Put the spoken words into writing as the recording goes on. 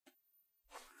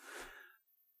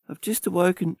I've just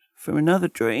awoken from another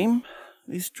dream.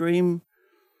 This dream,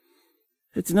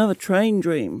 it's another train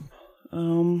dream.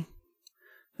 And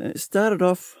it started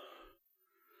off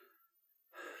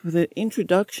with an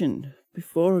introduction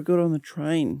before I got on the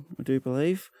train, I do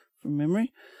believe, from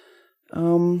memory.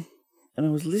 And I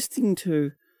was listening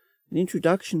to an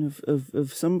introduction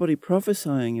of somebody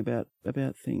prophesying about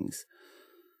things.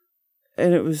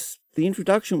 And the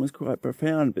introduction was quite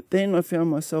profound, but then I found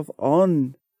myself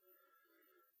on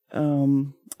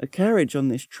a carriage on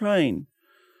this train.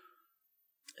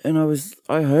 And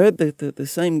I heard that the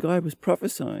same guy was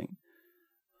prophesying.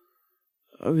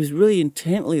 I was really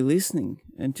intently listening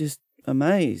and just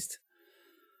amazed.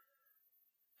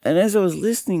 And as I was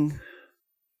listening,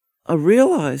 I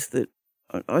realized that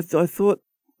I thought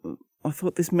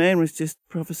this man was just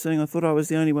prophesying. I thought I was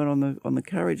the only one on the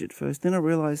carriage at first. Then I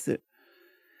realized that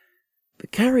the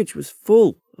carriage was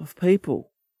full of people,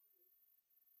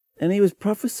 and he was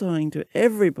prophesying to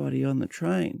everybody on the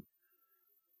train.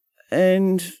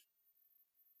 And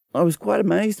I was quite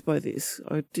amazed by this.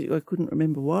 I couldn't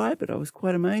remember why, but I was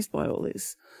quite amazed by all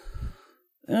this.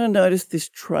 And I noticed this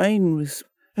train was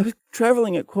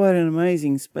travelling at quite an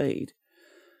amazing speed.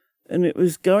 And it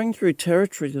was going through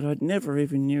territory that I'd never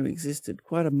even knew existed.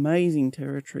 Quite amazing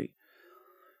territory.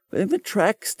 But then the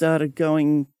track started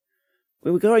going.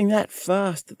 We were going that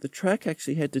fast that the track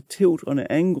actually had to tilt on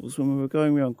angles when we were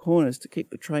going around corners to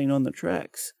keep the train on the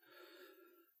tracks.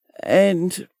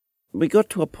 And we got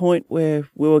to a point where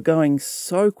we were going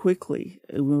so quickly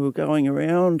and we were going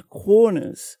around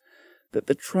corners that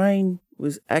the train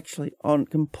was actually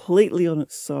completely on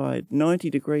its side,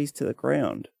 90 degrees to the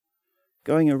ground,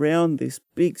 going around this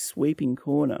big sweeping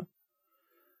corner.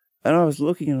 And I was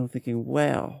looking and I'm thinking,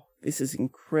 wow, this is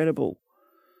incredible.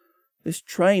 This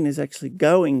train is actually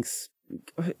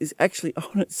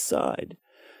on its side.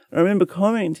 And I remember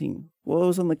commenting while I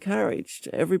was on the carriage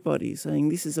to everybody saying,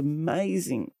 this is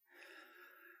amazing.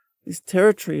 This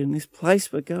territory and this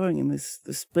place we're going and the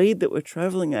speed that we're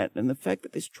travelling at and the fact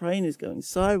that this train is going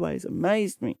sideways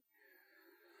amazed me.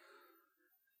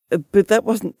 But that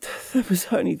was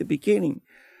only the beginning.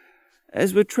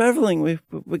 As we're travelling,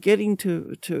 we're getting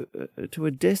to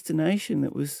a destination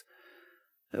that was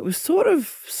sort of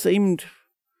seemed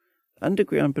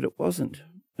underground, but it wasn't.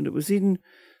 And it was in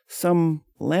some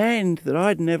land that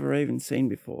I'd never even seen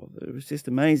before. It was just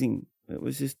amazing. It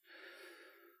was just,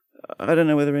 I don't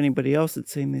know whether anybody else had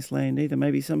seen this land either.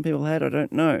 Maybe some people had, I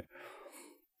don't know.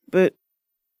 But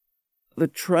the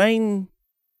train,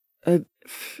 it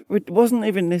wasn't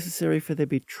even necessary for there to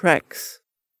be tracks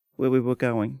where we were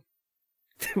going.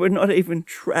 There were not even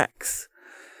tracks.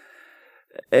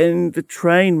 And the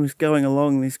train was going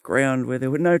along this ground where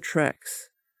there were no tracks.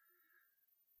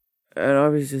 And I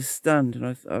was just stunned.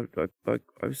 And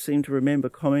I seem to remember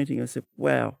commenting. I said,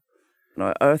 wow.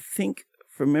 And I think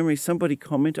from memory somebody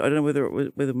commented, I don't know whether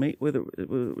it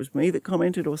was me that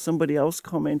commented or somebody else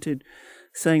commented,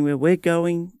 saying where we're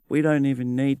going, we don't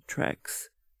even need tracks.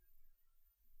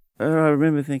 And I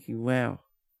remember thinking, wow.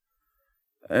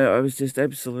 I was just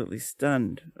absolutely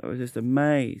stunned. I was just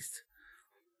amazed.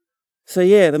 So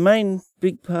yeah, the main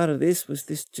big part of this was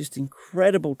this just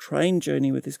incredible train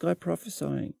journey with this guy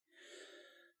prophesying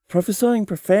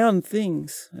profound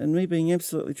things, and me being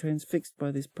absolutely transfixed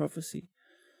by this prophecy.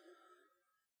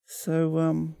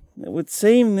 So it would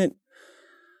seem that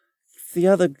the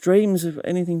other dreams of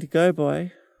anything to go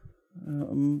by,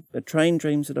 the train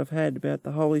dreams that I've had about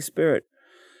the Holy Spirit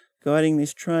guiding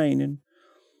this train,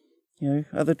 and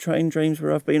other train dreams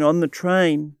where I've been on the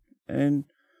train and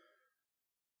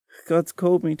God's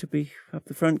called me to be up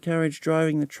the front carriage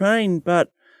driving the train,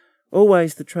 but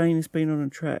always the train has been on a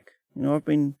track. I've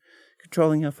been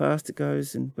controlling how fast it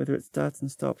goes and whether it starts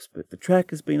and stops, but the track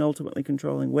has been ultimately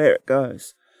controlling where it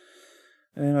goes.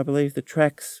 And I believe the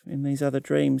tracks in these other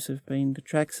dreams have been the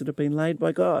tracks that have been laid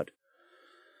by God.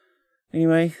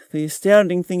 Anyway, the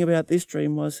astounding thing about this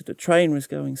dream was that the train was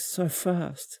going so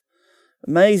fast.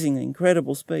 Amazingly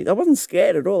incredible speed. I wasn't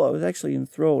scared at all. I was actually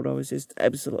enthralled. I was just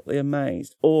absolutely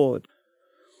amazed, awed.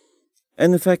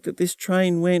 And the fact that this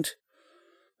train went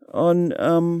on,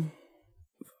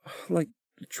 the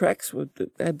tracks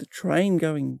had the train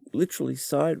going literally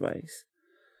sideways.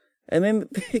 And then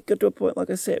it got to a point, like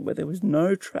I said, where there was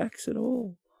no tracks at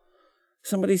all.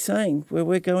 Somebody saying, where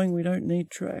we're going, we don't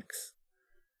need tracks.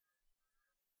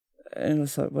 And I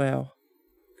was like, wow.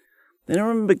 Then I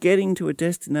remember getting to a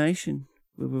destination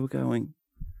where we were going.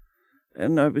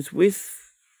 And I was with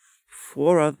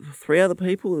three other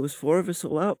people. There was four of us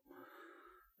all up.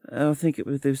 And I think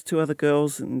there was two other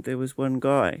girls and there was one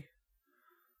guy.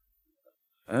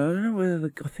 I don't know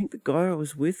whether I think the guy I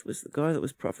was with was the guy that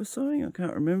was prophesying. I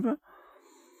can't remember.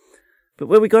 But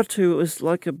where we got to, it was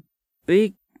like a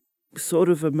big sort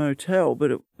of a motel, but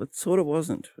it sort of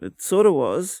wasn't. It sort of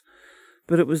was,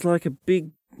 but it was like a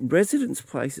big residence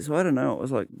place. So I don't know. It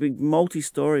was like a big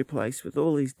multi-story place with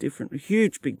all these different,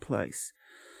 huge big place.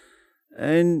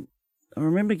 And I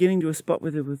remember getting to a spot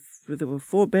where there were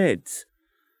 4 beds.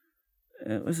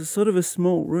 It was a sort of a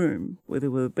small room where there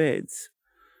were beds.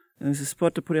 And there was a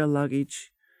spot to put our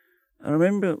luggage. I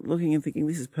remember looking and thinking,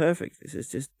 this is perfect. This is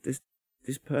just,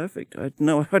 this perfect. I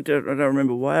don't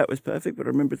remember why it was perfect, but I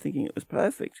remember thinking it was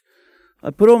perfect. I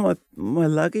put all my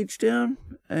luggage down,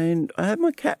 and I had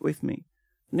my cat with me.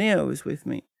 Neo was with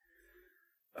me.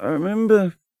 I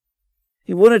remember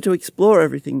he wanted to explore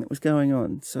everything that was going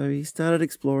on, so he started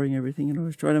exploring everything, and I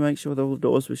was trying to make sure that all the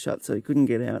doors were shut so he couldn't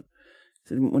get out.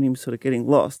 So I didn't want him sort of getting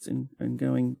lost and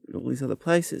going to all these other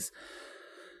places.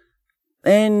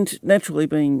 And naturally,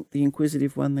 being the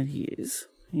inquisitive one that he is,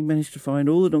 he managed to find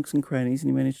all the nooks and crannies, and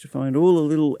he managed to find all the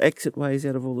little exit ways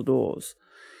out of all the doors.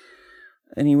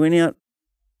 And he went out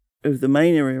of the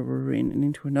main area we were in and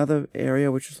into another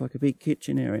area, which was like a big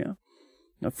kitchen area.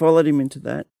 And I followed him into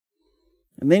that.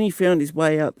 And then he found his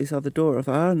way out this other door. I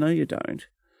thought, oh, no, you don't.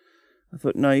 I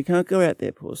thought, no, you can't go out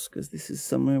there, puss, because this is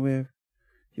somewhere where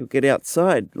you'll get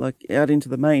outside, like out into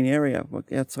the main area,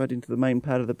 like outside into the main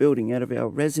part of the building, out of our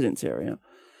residence area.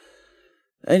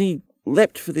 And he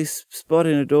leapt for this spot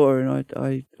in a door,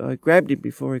 and I grabbed him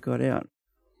before he got out.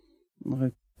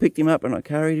 I picked him up and I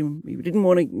carried him. He didn't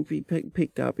want to be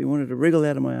picked up. He wanted to wriggle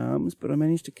out of my arms, but I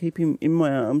managed to keep him in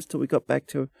my arms till we got back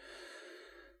to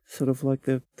sort of like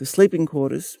the sleeping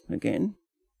quarters again.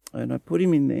 And I put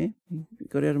him in there. He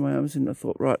got out of my arms, and I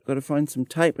thought, right, I've got to find some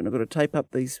tape, and I've got to tape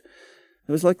up these.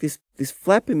 There was like this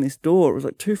flap in this door. It was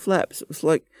like 2 flaps. It was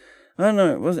like, I don't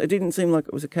know, it didn't seem like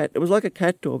it was a cat. It was like a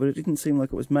cat door, but it didn't seem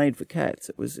like it was made for cats.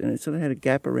 And it sort of had a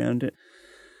gap around it.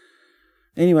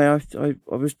 Anyway, I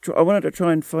wanted to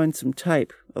try and find some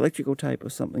tape, electrical tape or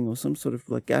something, or some sort of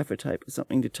like gaffer tape or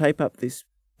something to tape up this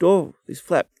door, this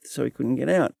flap, so he couldn't get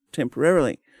out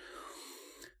temporarily.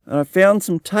 And I found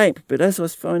some tape, but as I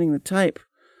was finding the tape,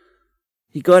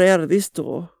 he got out of this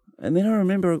door, and then I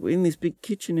remember in this big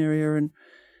kitchen area, and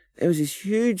there was this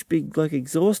huge big like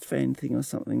exhaust fan thing or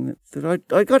something that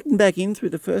I got him back in through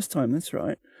the first time, that's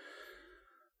right.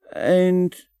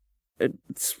 And it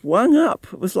swung up.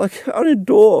 It was like on a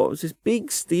door. It was this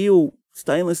big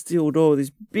stainless steel door, this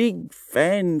big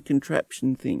fan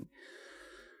contraption thing.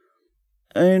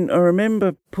 And I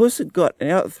remember Puss had got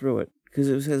out through it because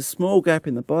it had a small gap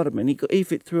in the bottom, and he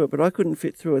fit through it, but I couldn't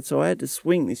fit through it, so I had to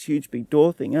swing this huge big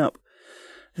door thing up.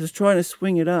 I was trying to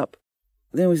swing it up.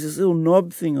 There was this little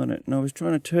knob thing on it, and I was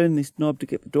trying to turn this knob to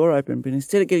get the door open, but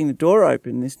instead of getting the door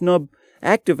open, this knob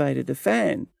activated the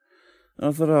fan. And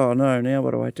I thought, oh no, now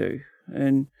what do I do?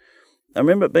 And I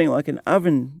remember it being like an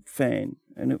oven fan,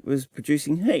 and it was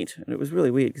producing heat, and it was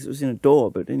really weird because it was in a door.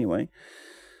 But anyway,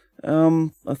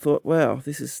 I thought, wow,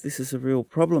 this is a real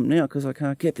problem now because I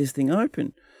can't get this thing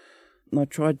open. And I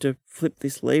tried to flip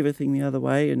this lever thing the other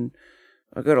way, and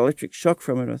I got electric shock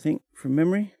from it, I think, from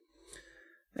memory.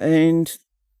 And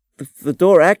the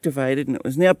door activated, and it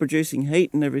was now producing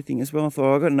heat and everything as well. I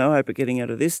thought, I've got no hope of getting out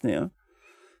of this now.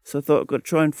 So I thought I've got to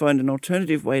try and find an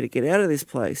alternative way to get out of this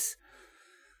place.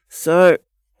 So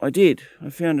I did. I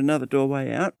found another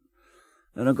doorway out,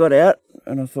 and I got out,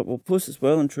 and I thought, well, Puss is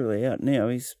well and truly out now.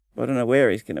 I don't know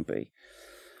where he's going to be.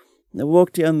 And I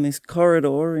walked down this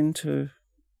corridor into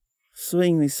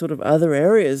seeing these sort of other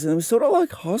areas, and it was sort of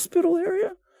like hospital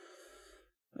area.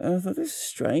 And I thought, this is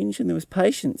strange, and there was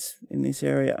patients in this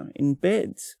area, in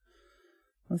beds.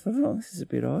 I thought, oh, this is a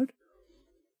bit odd.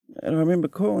 And I remember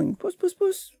calling, Puss, Puss,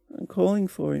 Puss, and calling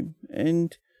for him,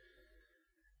 and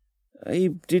he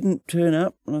didn't turn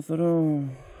up, and I thought, oh,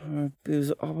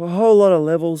 there's a whole lot of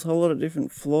levels, a whole lot of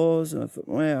different floors, and I thought,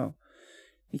 wow,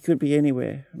 he could be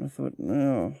anywhere. And I thought,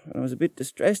 no, and I was a bit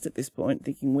distressed at this point,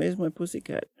 thinking, where's my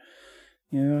pussycat?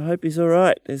 You know, I hope he's all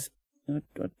right.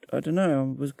 I don't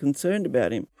know, I was concerned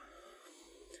about him.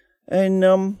 And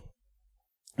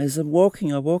as I'm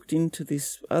walking, I walked into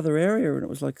this other area, and it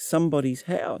was like somebody's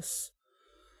house.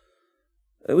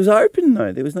 It was open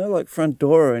though. There was no like front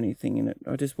door or anything in it.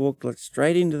 I just walked like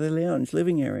straight into the lounge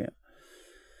living area.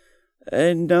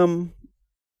 And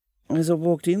as I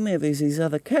walked in there's these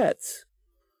other cats.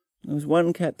 There was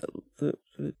one cat that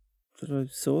I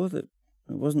saw that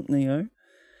it wasn't Neo.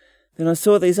 Then I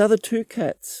saw these other 2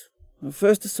 cats.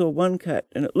 First I saw one cat,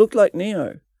 and it looked like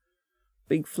Neo.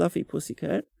 Big fluffy pussy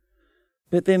cat.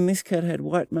 But then this cat had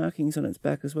white markings on its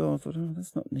back as well. I thought, oh,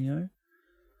 that's not Neo.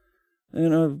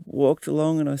 And I walked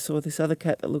along and I saw this other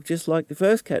cat that looked just like the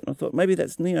first cat. And I thought maybe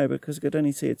that's Neo because I could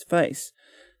only see its face.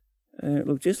 And it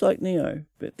looked just like Neo.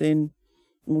 But then,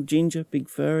 all ginger, big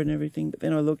fur and everything. But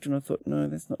then I looked and I thought, no,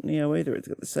 that's not Neo either. It's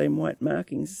got the same white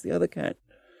markings as the other cat.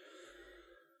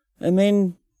 And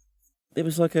then there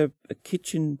was like a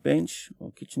kitchen bench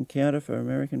or kitchen counter for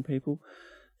American people.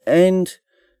 And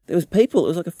there was people. It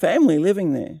was like a family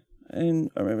living there. And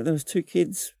I remember there was two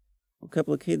kids, a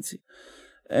couple of kids.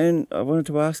 And I wanted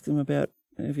to ask them about,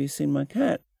 have you seen my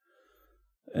cat?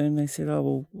 And they said, oh,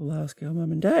 well, we'll ask our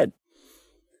mum and dad.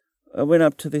 I went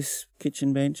up to this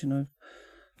kitchen bench and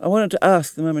I wanted to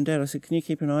ask the mum and dad. I said, can you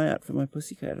keep an eye out for my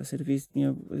pussycat? I said, have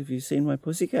you seen my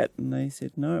pussycat? And they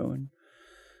said no.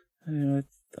 And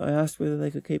I asked whether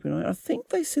they could keep an eye. I think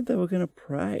they said they were going to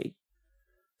pray.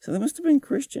 So they must have been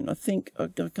Christian. I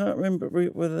can't remember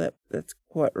whether that's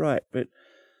quite right, but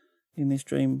in this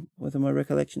dream, whether my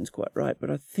recollection's quite right,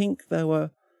 but I think they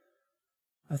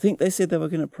said they were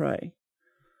going to pray.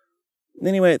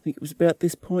 Anyway, I think it was about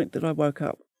this point that I woke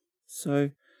up. So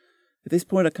at this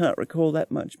point, I can't recall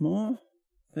that much more,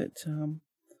 but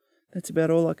that's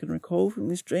about all I can recall from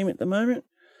this dream at the moment.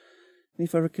 And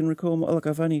if I can recall more,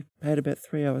 I've only had about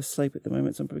 3 hours sleep at the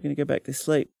moment, so I'm probably going to go back to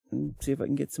sleep and see if I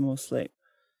can get some more sleep.